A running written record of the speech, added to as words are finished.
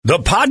The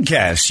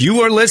podcast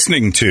you are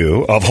listening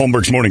to of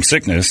Holmberg's Morning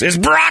Sickness is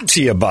brought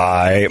to you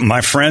by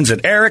my friends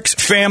at Eric's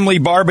Family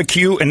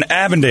Barbecue in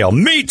Avondale.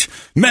 Meet,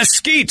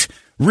 mesquite,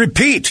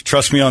 repeat.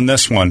 Trust me on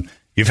this one.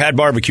 You've had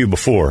barbecue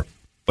before,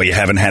 but you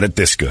haven't had it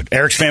this good.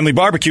 Eric's Family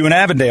Barbecue in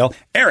Avondale,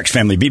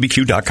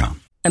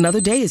 ericsfamilybbq.com. Another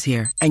day is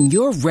here, and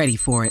you're ready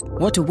for it.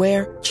 What to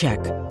wear? Check.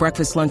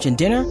 Breakfast, lunch, and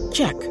dinner?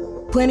 Check.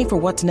 Planning for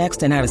what's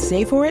next and how to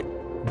save for it?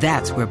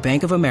 That's where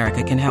Bank of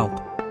America can help.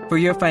 For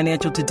your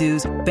financial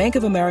to-dos, Bank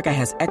of America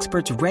has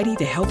experts ready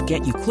to help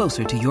get you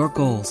closer to your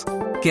goals.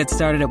 Get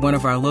started at one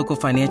of our local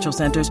financial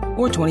centers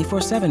or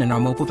 24/7 in our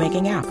mobile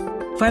banking app.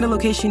 Find a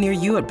location near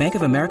you at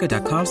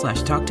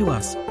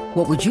bankofamerica.com/talktous.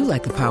 What would you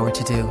like the power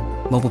to do?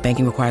 Mobile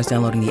banking requires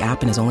downloading the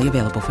app and is only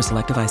available for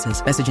select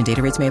devices. Message and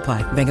data rates may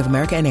apply. Bank of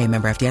America N.A.,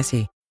 member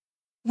FDIC.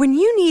 When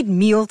you need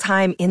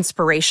mealtime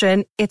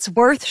inspiration, it's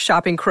worth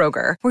shopping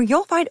Kroger, where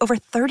you'll find over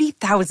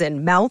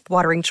 30,000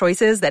 mouth-watering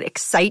choices that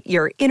excite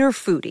your inner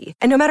foodie.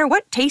 And no matter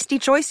what tasty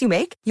choice you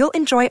make, you'll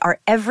enjoy our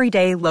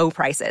everyday low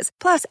prices,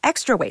 plus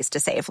extra ways to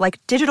save,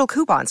 like digital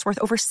coupons worth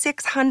over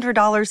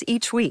 $600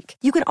 each week.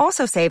 You can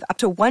also save up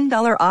to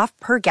 $1 off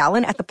per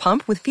gallon at the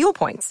pump with fuel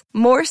points.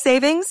 More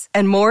savings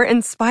and more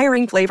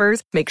inspiring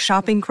flavors make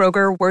shopping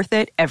Kroger worth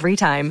it every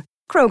time.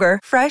 Kroger,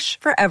 fresh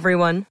for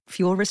everyone.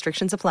 Fuel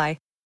restrictions apply.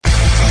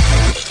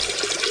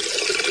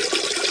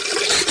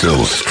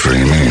 Still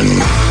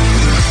streaming.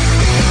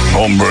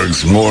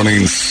 Holmberg's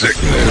Morning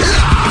Sickness.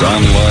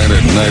 Online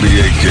at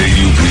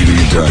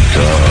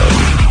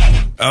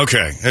 98kupd.com.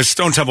 Okay, it's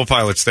Stone Temple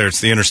Pilots there.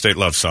 It's the Interstate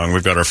Love Song.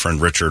 We've got our friend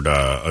Richard,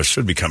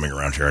 should be coming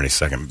around here any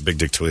second. Big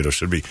Dick Toledo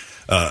should be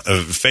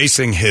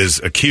facing his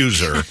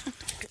accuser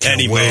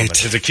any moment.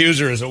 His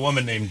accuser is a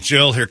woman named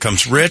Jill. Here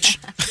comes Rich.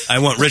 I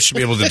want Rich to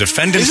be able to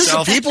defend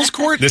himself. Is this a People's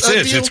Court? This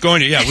is. Deal? It's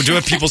going to. Yeah, we'll do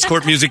a People's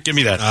Court music. Give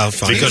me that. Oh,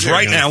 fine. Because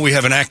right now we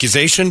have an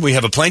accusation, we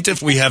have a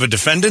plaintiff, we have a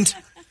defendant.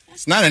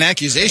 It's not an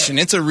accusation.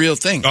 It's a real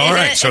thing. All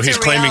right. So he's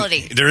claiming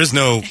reality. there is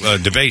no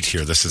debate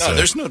here. This is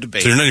there's no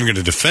debate. So you're not even going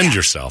to defend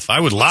yourself. I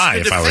would lie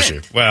if I was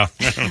you. Well,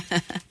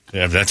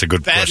 yeah, that's a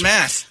good bad question.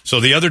 math. So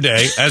the other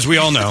day, as we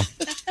all know,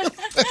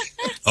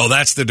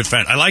 that's the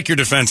defense. I like your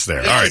defense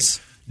there. All right.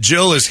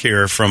 Jill is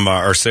here from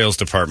our sales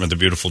department, the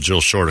beautiful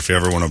Jill Short. If you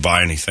ever want to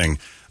buy anything,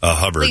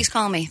 Hubbard, please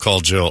call me. Call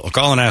Jill.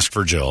 Call and ask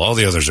for Jill. All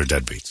the others are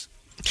deadbeats.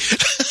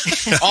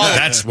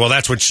 That's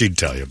what she'd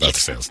tell you about the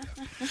sales staff.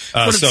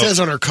 What it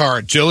says on her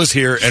card. Jill is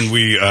here, and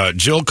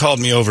Jill called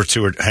me over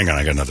to her. Hang on,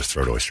 I got another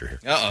throat oyster here.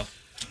 Uh-oh.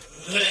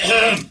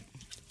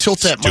 Tilt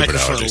that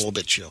microphone a little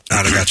bit, Jill.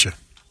 I got you.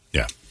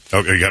 Yeah.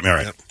 Okay, you got me. All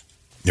right. Yep.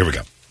 Here we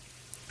go.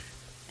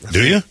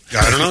 Do you?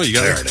 I don't know. You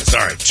got there it is. All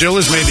right. Jill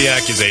has made the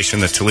accusation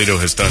that Toledo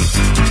has done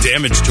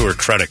damage to her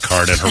credit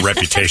card and her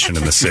reputation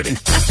in the city.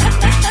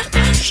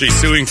 She's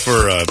suing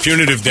for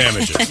punitive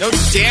damages. No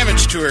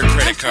damage to her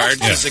credit card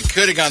because it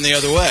could have gone the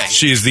other way.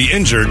 She is the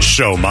injured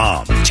show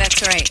mom.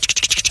 That's right.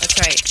 That's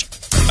right.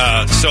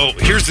 So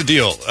here's the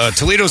deal.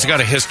 Toledo's got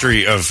a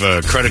history of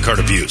credit card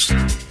abuse.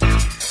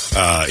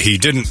 He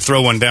didn't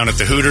throw one down at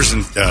the Hooters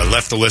and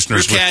left the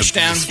listeners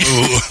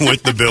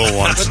with the bill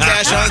once. Put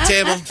cash on the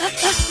table.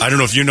 I don't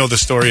know if you know the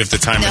story of the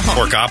time at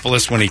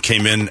Porkopolis when he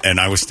came in and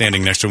I was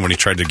standing next to him when he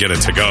tried to get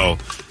it to go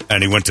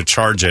and he went to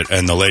charge it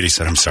and the lady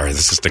said, "I'm sorry,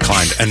 this is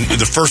declined." And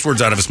the first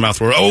words out of his mouth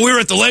were, "Oh, we were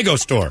at the Lego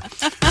store."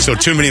 So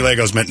too many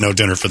Legos meant no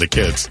dinner for the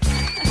kids,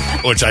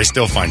 which I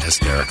still find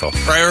hysterical.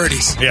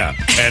 Priorities. Yeah.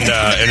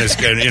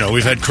 And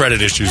we've had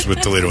credit issues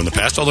with Toledo in the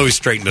past, although he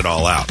straightened it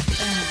all out.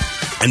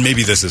 And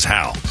maybe this is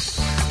how.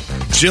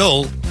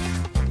 Jill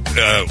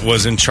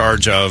was in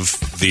charge of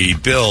the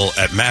bill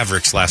at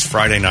Mavericks last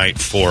Friday night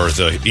for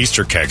the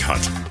Easter keg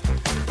hunt.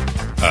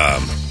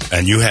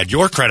 And you had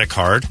your credit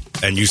card,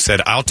 and you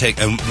said, "I'll take..."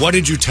 And what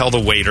did you tell the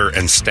waiter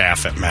and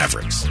staff at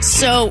Mavericks?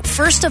 So,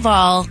 first of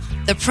all,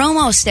 the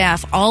promo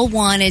staff all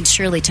wanted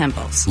Shirley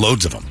Temples.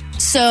 Loads of them.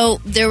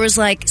 So there was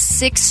like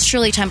 6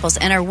 Shirley Temples,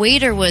 and our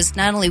waiter was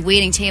not only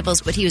waiting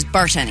tables, but he was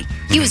bartending.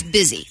 He was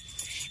busy.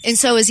 And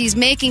so as he's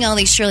making all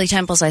these Shirley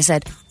Temples, I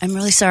said, "I'm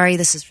really sorry.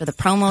 This is for the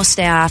promo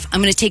staff.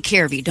 I'm going to take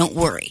care of you. Don't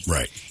worry."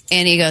 Right.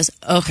 And he goes,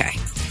 "Okay."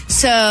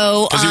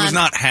 So because he was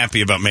not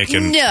happy about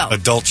making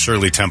adult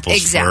Shirley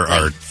Temples for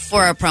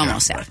our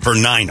promo staff. For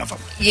 9 of them.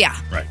 Yeah.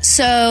 Right.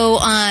 So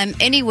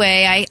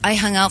anyway, I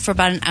hung out for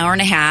about an hour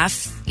and a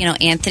half. You know,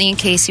 Anthony and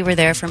Casey were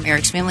there from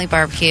Eric's Family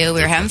Barbecue.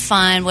 We were having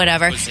fun,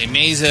 whatever. It was a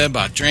mesa,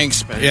 bought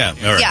drinks. Yeah,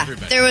 all right. Yeah,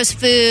 there was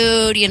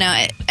food. You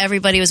know,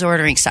 everybody was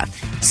ordering stuff.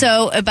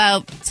 So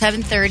about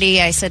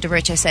 7:30, I said to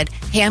Rich, I said,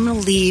 "Hey, I'm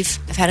going to leave.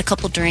 I've had a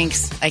couple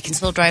drinks. I can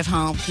still drive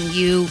home. Can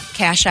you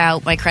cash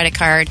out my credit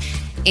card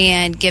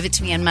and give it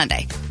to me on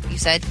Monday?" You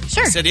said,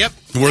 "Sure." I said, "Yep."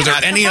 Were there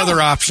any other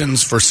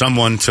options for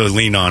someone to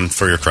lean on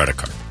for your credit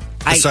card?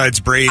 Besides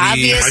Brady,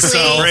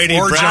 Brady,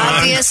 or John.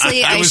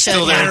 Obviously, I was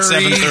still there at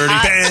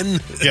 7:30. Ben.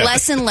 Yeah.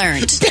 Lesson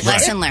learned.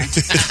 Lesson learned.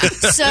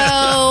 So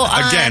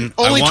again,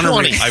 I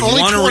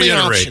want to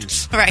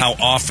reiterate how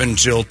often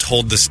Jill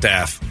told the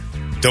staff,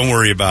 "Don't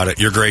worry about it.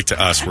 You're great to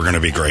us. We're going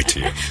to be great to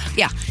you."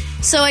 Yeah.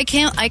 So I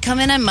come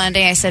in on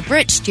Monday. I said,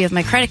 "Rich, do you have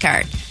my credit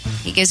card?"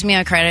 He gives me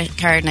a credit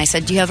card, and I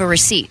said, "Do you have a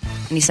receipt?"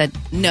 And he said,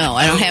 "No,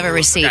 I don't have a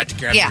receipt." Forgot to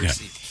grab the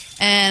receipt.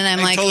 And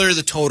I'm I told her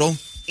the total.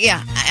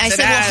 Yeah. I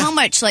said, "Well, how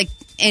much?"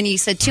 And he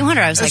said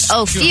 200. I was like,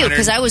 "Oh, phew,"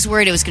 because I was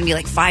worried it was going to be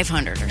like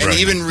 500 or something. And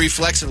even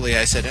reflexively,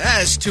 I said,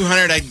 "It's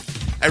 200."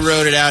 I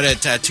wrote it out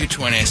at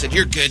 220. I said,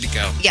 "You're good to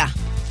go." Yeah.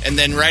 And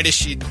then right as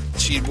she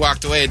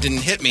walked away, it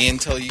didn't hit me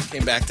until you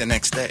came back the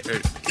next day.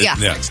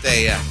 Next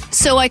day, yeah.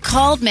 So I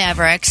called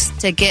Mavericks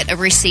to get a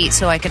receipt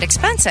so I could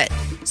expense it.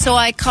 So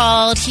I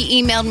called.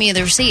 He emailed me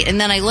the receipt, and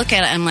then I look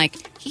at it, and I'm like,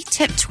 he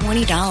tipped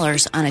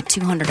 $20 on a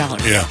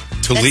 $200. Yeah.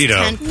 Toledo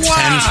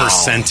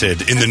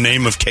 10%ed in the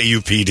name of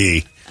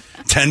KUPD.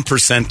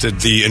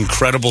 10%ed the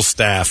incredible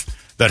staff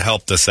that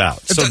helped us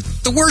out. So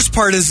the worst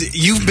part is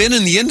you've been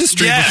in the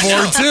industry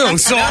before too.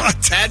 So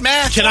bad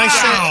math. Can I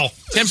say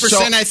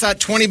 10%? I thought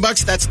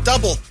 $20. That's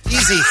double.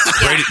 Easy.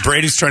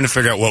 Brady's trying to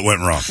figure out what went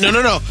wrong.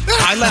 No.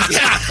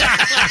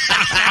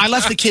 I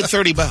left the kid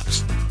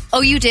 $30. Oh,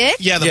 you did?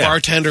 Yeah, the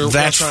bartender.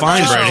 That's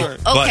fine, Brady.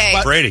 Okay.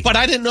 But Brady. But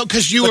I didn't know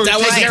because you were that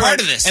wasn't taking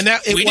part of this. And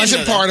it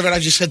wasn't part of it. I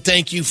just said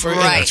thank you for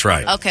Right. That's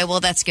right. Okay,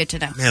 well, that's good to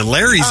know. Man,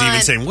 Larry's even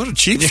saying, what a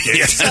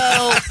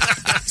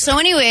cheapskate. So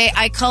anyway,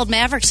 I called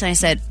Mavericks and I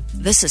said,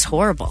 this is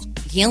horrible.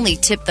 He only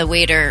tipped the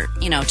waiter,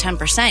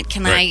 10%.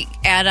 Can I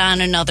add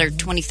on another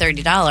 $20,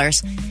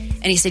 $30?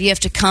 And he said, you have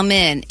to come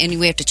in and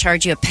we have to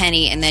charge you a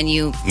penny and then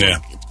you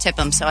tip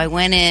him. So I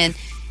went in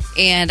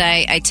and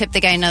I tipped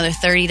the guy another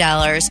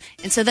 $30.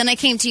 And so then I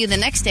came to you the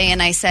next day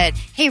and I said,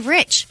 hey,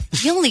 Rich,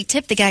 you only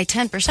tipped the guy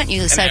 10%.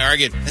 You said, I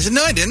argued. I said,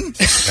 no, I didn't.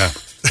 Yeah.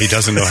 He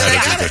doesn't know how to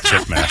do the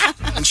tip math.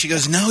 And she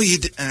goes, no, you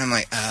did. And I'm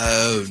like,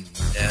 oh, no.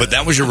 But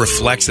that was your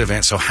reflexive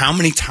answer. So how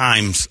many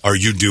times are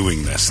you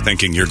doing this,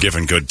 thinking you're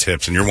giving good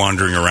tips and you're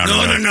wandering around?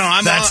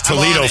 No. That's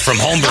Toledo from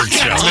Holmberg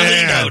Show.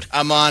 Man.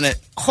 I'm on it.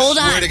 Hold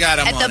on. Swear to God,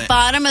 I'm At on the it.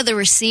 bottom of the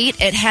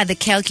receipt, it had the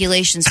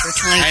calculations for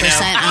 20% on there.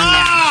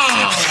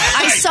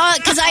 I saw it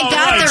because I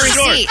got the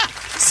receipt.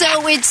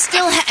 So it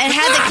still it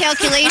had the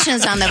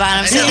calculations on the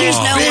bottom. So there's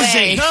no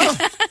way.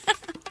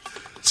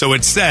 So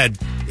it said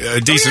a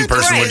decent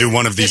person would do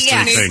one of these two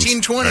things.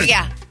 1820.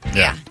 Yeah.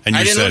 And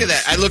you I didn't said, look at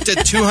that. I looked at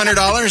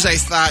 $200. I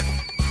thought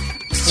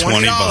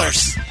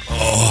 $20.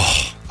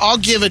 Oh. I'll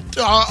give it.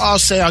 I'll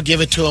say I'll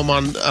give it to him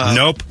on.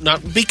 Nope.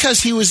 Not because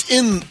he was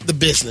in the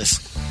business,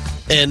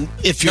 and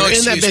if you're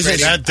in that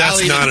business,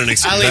 that's not an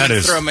excuse. I'll That even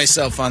is throw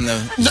myself on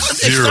the.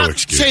 it's zero not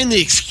excuse. saying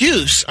the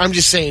excuse. I'm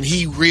just saying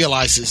he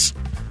realizes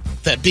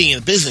that being in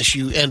the business,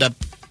 you end up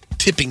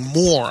tipping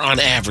more on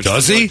average.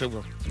 Does he?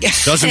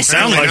 Doesn't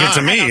sound like it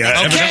to me. Okay,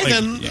 Evidently.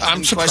 then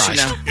I'm surprised.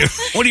 Now.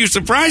 What are you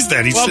surprised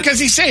at? Well, because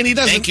he's saying he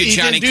doesn't. Thank you, he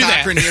Johnny didn't do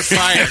Cochran. that. You're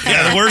fired.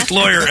 Yeah, the worst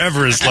lawyer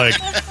ever is like,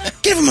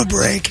 give him a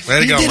break.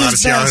 Way to go,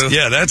 Modest Yahoo.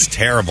 Yeah, that's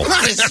terrible.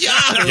 But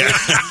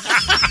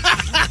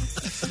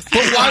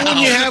why wouldn't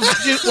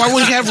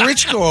you have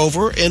Rich go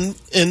over and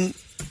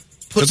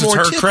put Because more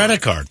it's her tip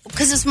credit card.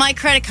 Because it's my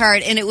credit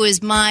card, and it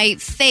was my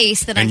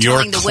face that I'm And your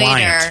telling the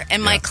client. waiter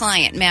and my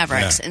client,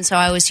 Mavericks. Yeah. And so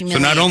I was So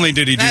humiliated. not only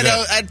did he do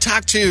that, I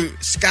talked to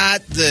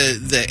Scott,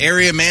 the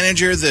area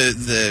manager,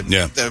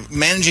 the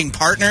managing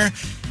partner.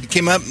 He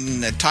came up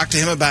and talked to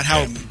him about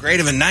how great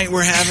of a night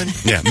we're having.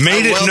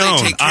 made it How well they known.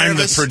 take care I'm of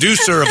the us.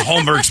 producer of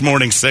Holmberg's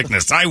Morning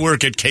Sickness. I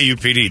work at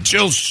KUPD.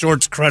 Jill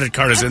Short's credit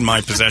card is in my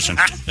possession.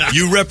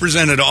 You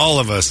represented all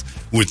of us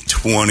with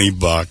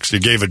 $20. You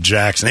gave it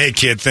Jackson. Hey,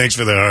 kid, thanks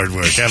for the hard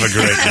work. Have a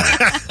great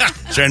night.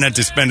 Try not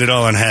to spend it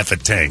all on half a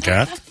tank,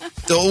 huh?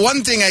 The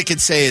one thing I could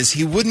say is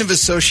he wouldn't have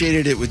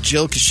associated it with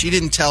Jill because she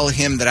didn't tell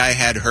him that I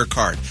had her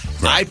card.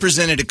 I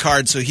presented a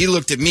card, so he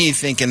looked at me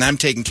thinking I'm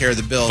taking care of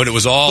the bill. But it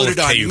was all Put it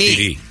on KUPD.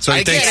 me. So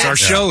he I thinks get it. our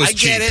show is I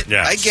get cheap. it.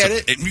 I get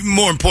it.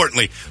 More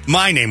importantly,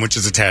 my name, which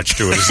is attached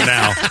to it, is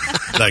now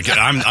like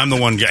I'm the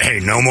one. Hey,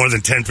 no more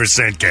than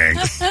 10%, gang.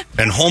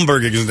 And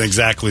Holmberg isn't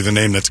exactly the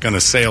name that's going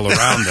to sail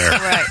around there.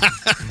 Right.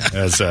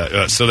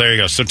 So there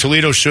you go. So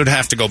Toledo should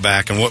have to go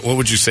back. And what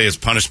would you say is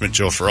punishment,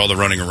 Joe, for all the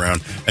running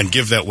around and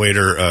give that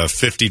waiter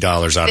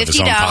 $50 out of his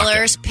own pocket?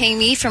 $50, pay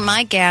me for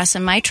my gas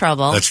and my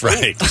trouble. That's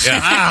right. Yeah.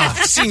 Wow,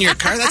 senior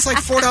car. That's like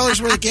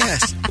 $4 worth of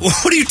gas.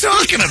 What are you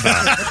talking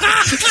about?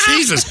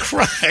 Jesus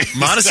Christ.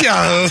 Modest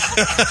Yahoo.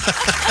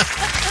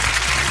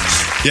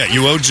 Yeah,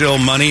 you owe Jill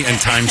money and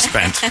time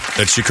spent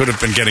that she could have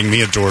been getting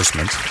me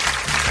endorsements.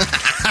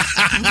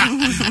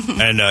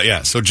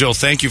 And so Jill,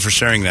 thank you for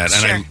sharing that.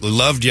 And I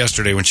loved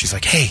yesterday when she's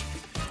like, hey,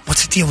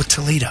 what's the deal with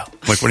Toledo?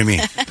 I'm like, what do you mean?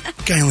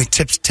 The guy only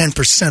tips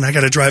 10%. I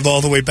got to drive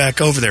all the way back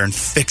over there and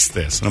fix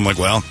this. And I'm like,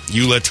 well,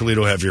 you let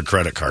Toledo have your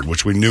credit card,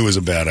 which we knew was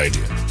a bad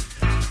idea.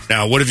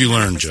 Now, what have you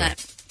learned, Jill?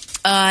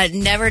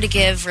 Never to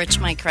give Rich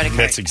my credit card.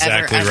 That's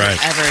exactly ever, right.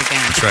 Ever again.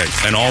 That's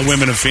right. And all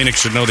women of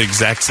Phoenix should know the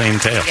exact same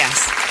tale.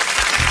 Yes.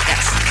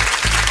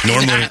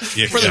 Normally,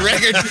 For the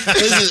record,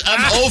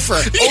 I'm 0 for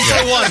 1.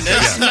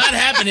 That's not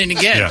happening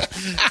again. Yeah.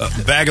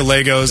 Bag of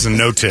Legos and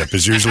no tip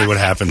is usually what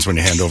happens when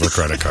you hand over a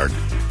credit card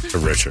to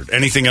Richard.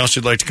 Anything else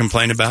you'd like to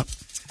complain about?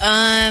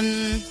 I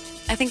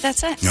think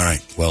that's it. All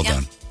right. Well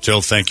done.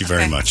 Jill, thank you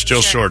very much.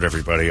 Jill Short,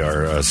 everybody,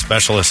 our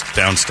specialist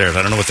downstairs.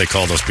 I don't know what they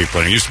call those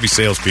people. It used to be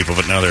salespeople,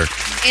 but now they're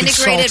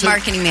integrated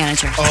marketing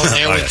manager. Oh,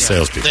 there we go.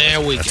 Salespeople.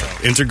 There we go.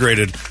 Right.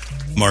 Integrated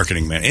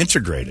marketing man.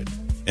 Integrated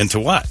into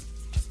what?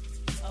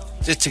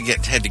 Just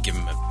had to give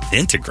him a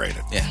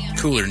integrated. Yeah,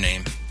 cooler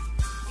name.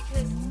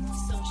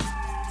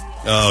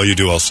 Oh, you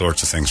do all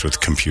sorts of things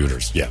with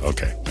computers. Yeah,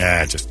 okay.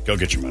 Just go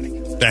get your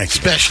money. Thanks.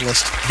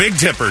 Specialist. Big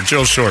Tipper,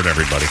 Jill Short,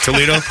 everybody.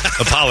 Toledo,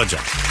 apologize.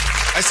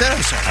 I said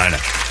I'm sorry. I know.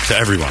 To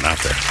everyone out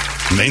there.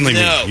 Mainly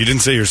me. You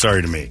didn't say you're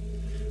sorry to me.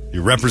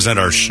 You represent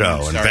our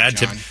show. And sorry, bad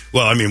tip.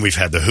 Well, I mean, we've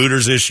had the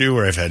Hooters issue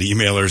where I've had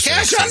emailers.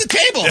 Cash on the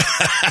table.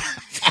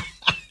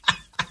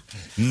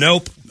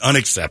 Nope.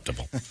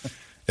 Unacceptable.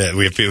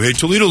 We have people, hey,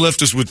 Toledo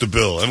left us with the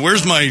bill. And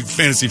where's my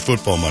fantasy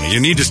football money? You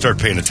need to start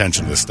paying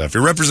attention to this stuff.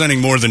 You're representing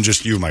more than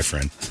just you, my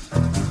friend.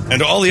 And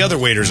to all the other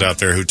waiters out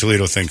there who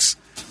Toledo thinks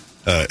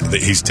that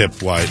he's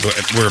tipped wise,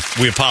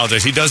 we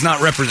apologize. He does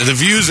not represent. The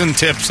views and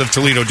tips of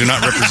Toledo do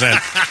not represent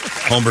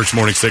Holmberg's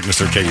Morning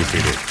Sickness or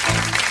KUPD.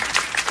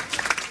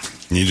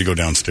 You need to go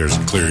downstairs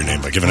and clear your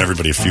name by giving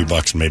everybody a few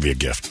bucks and maybe a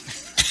gift.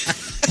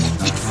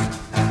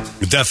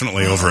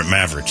 Definitely over at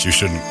Mavericks, you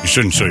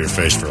shouldn't show your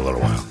face for a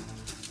little while.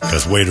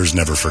 Because waiters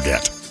never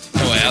forget.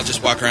 No way, I'll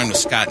just walk around with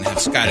Scott and have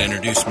Scott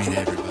introduce me to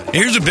everybody.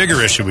 Here's a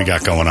bigger issue we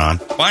got going on.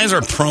 Why is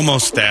our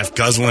promo staff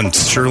guzzling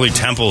Shirley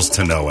Temples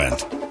to no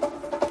end?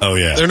 Oh,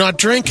 yeah. They're not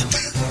drinking.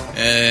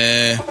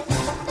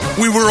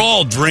 We were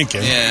all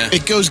drinking. Yeah.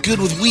 It goes good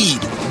with weed.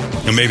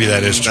 And maybe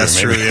that is true. That's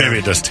true, yeah. Maybe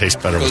it does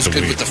taste better with the Goes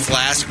good weed. with the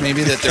flask,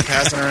 maybe, that they're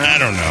passing around. I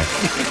don't know.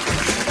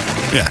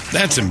 Yeah,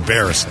 that's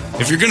embarrassing.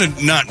 If you're going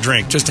to not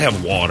drink, just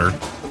have water.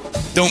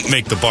 Don't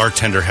make the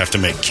bartender have to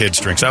make kids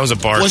drinks. I was a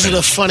bartender. Was it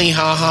a funny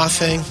ha-ha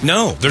thing?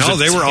 No. They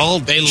were all...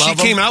 They love She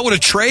came out with a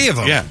tray of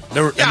them. Yeah.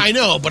 I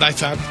know, but I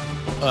thought,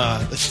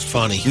 this is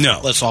funny.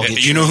 No. Let's all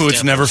get You know who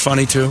it's never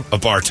funny to? A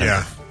bartender.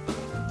 Yeah.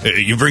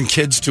 You bring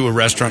kids to a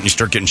restaurant and you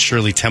start getting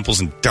Shirley Temples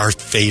and Darth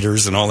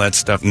Vaders and all that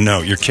stuff.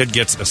 No, your kid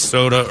gets a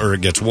soda or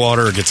it gets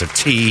water or gets a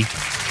tea.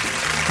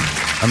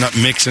 I'm not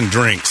mixing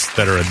drinks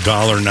that are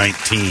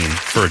 $1.19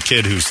 for a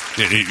kid who's...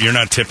 You're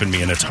not tipping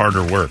me and it's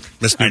harder work.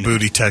 Mr.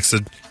 Booty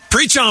texted,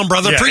 preach on,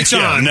 brother, preach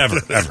on. Never,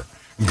 ever.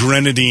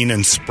 Grenadine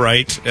and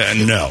Sprite,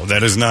 no,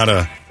 that is not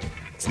a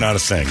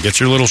thing.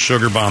 Get your little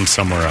sugar bomb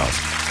somewhere else.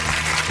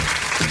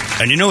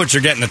 And you know what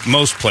you're getting at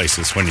most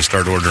places when you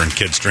start ordering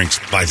kids' drinks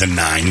by the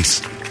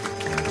nines?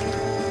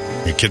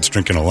 Your kid's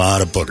drinking a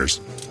lot of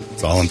boogers.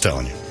 That's all I'm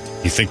telling you.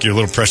 You think your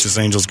little precious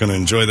angel's going to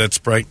enjoy that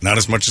Sprite? Not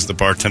as much as the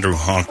bartender who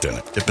honked in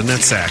it. Dipping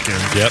that sack in.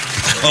 Yep.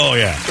 Oh,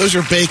 yeah. Those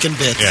are bacon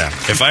bits. Yeah.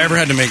 If I ever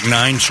had to make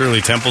 9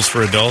 Shirley Temples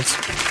for adults,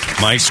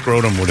 my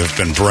scrotum would have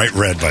been bright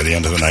red by the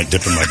end of the night,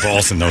 dipping my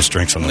balls in those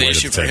drinks on the way to the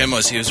issue for table. him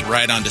was he was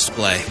right on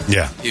display.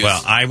 Yeah.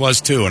 Well, I was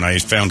too, and I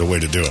found a way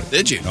to do it.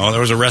 Did you? Oh,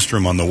 there was a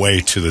restroom on the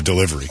way to the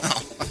delivery.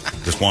 Oh.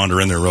 Just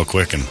wander in there real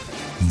quick and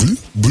bloop,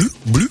 bloop,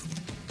 bloop.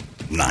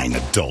 9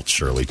 adult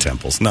Shirley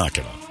Temples. Knock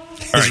it off.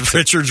 All Is right.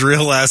 Richard's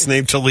real last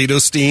name Toledo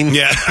Steen?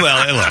 Yeah,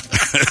 well, hey, look.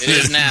 It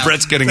is now.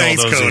 Brett's getting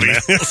Thanks, all those Cody.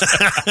 emails.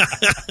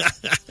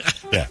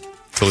 Yeah.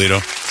 Toledo,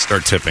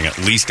 start tipping at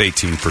least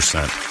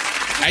 18%.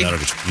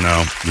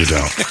 No, you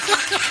don't.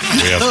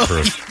 We have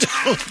proof.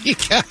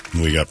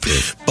 We got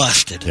proof.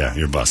 Busted. Yeah,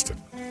 you're busted.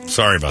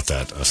 Sorry about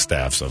that,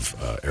 staffs of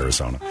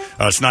Arizona.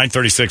 It's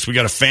 9:36. We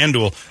got a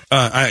FanDuel.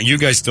 You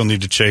guys still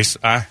need to chase.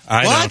 I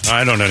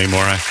don't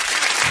anymore.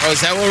 Oh,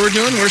 is that what we're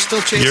doing? We're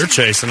still chasing? You're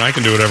chasing. I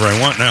can do whatever I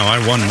want now. I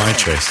won my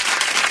chase.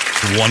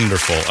 It's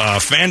wonderful.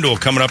 FanDuel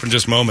coming up in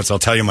just moments. I'll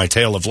tell you my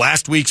tale of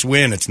last week's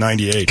win. It's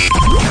 98.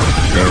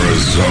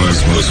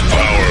 Arizona's most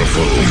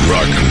powerful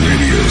rock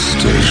radio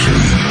station.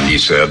 He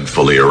said,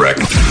 fully erect.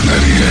 98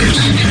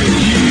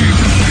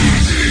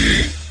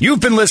 KUPD. You've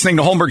been listening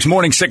to Holmberg's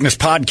Morning Sickness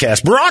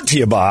Podcast, brought to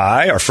you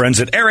by our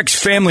friends at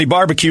Eric's Family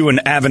Barbecue in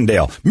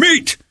Avondale.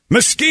 Meet,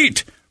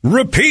 mesquite,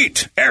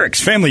 repeat.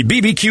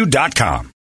 Eric'sFamilyBBQ.com.